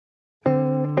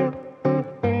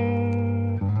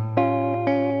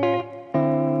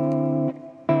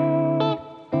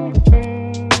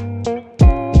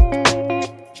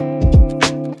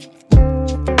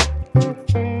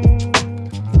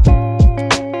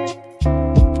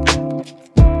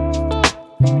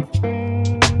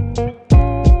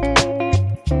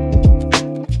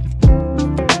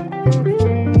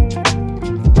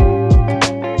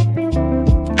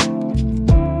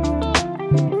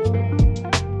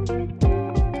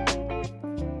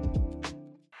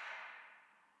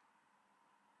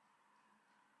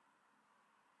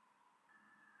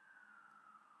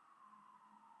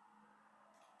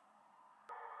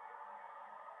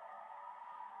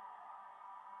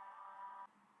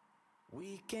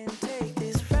We can take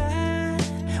this ride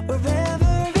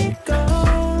wherever it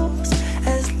goes,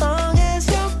 as long as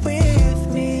you're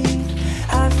with me.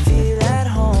 I feel at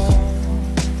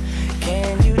home.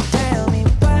 Can you tell me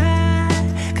why?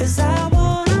 'Cause I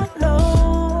wanna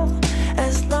know.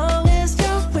 As long as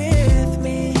you're with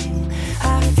me,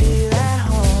 I feel at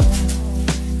home.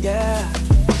 Yeah,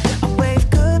 I wave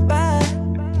goodbye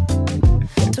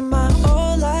to my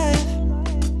old life.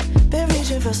 Been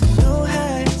reaching for some new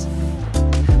heights.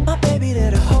 My baby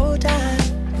there the whole time,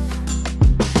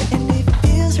 and it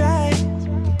feels right.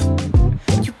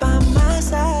 You by my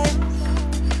side,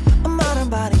 I'm out on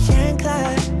body and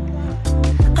Clyde.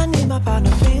 I need my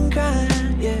partner in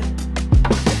crime, yeah.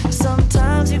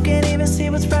 Sometimes you can't even see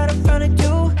what's right in front of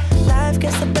you. Life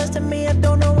gets the best of me, I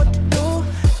don't know what to do.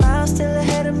 Miles still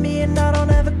ahead of me and I don't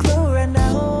have a clue right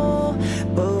now.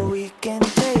 But we can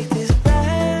take this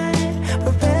ride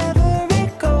wherever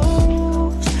it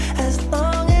goes, as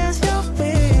long as you're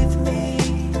with me.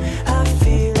 I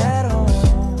feel at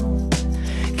home.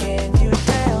 Can you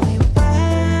tell me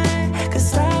why?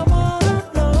 'Cause I wanna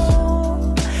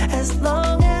know. As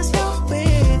long as you're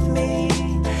with me,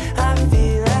 I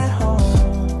feel at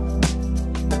home.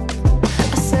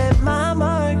 I set my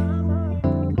mark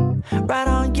right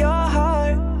on your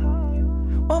heart.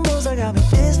 One moves that got me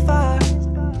this far.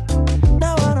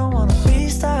 Now I don't wanna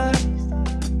restart.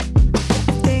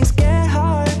 If things get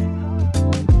hard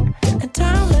and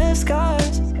time left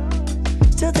scars,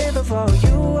 still there before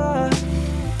you are.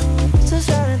 Just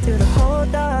riding through the whole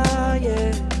dark,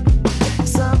 yeah.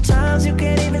 Sometimes you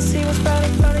can't even see what's right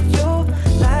in front of you.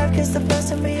 Life gets the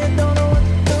best of me, I don't know what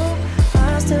to do.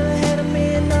 I'm still ahead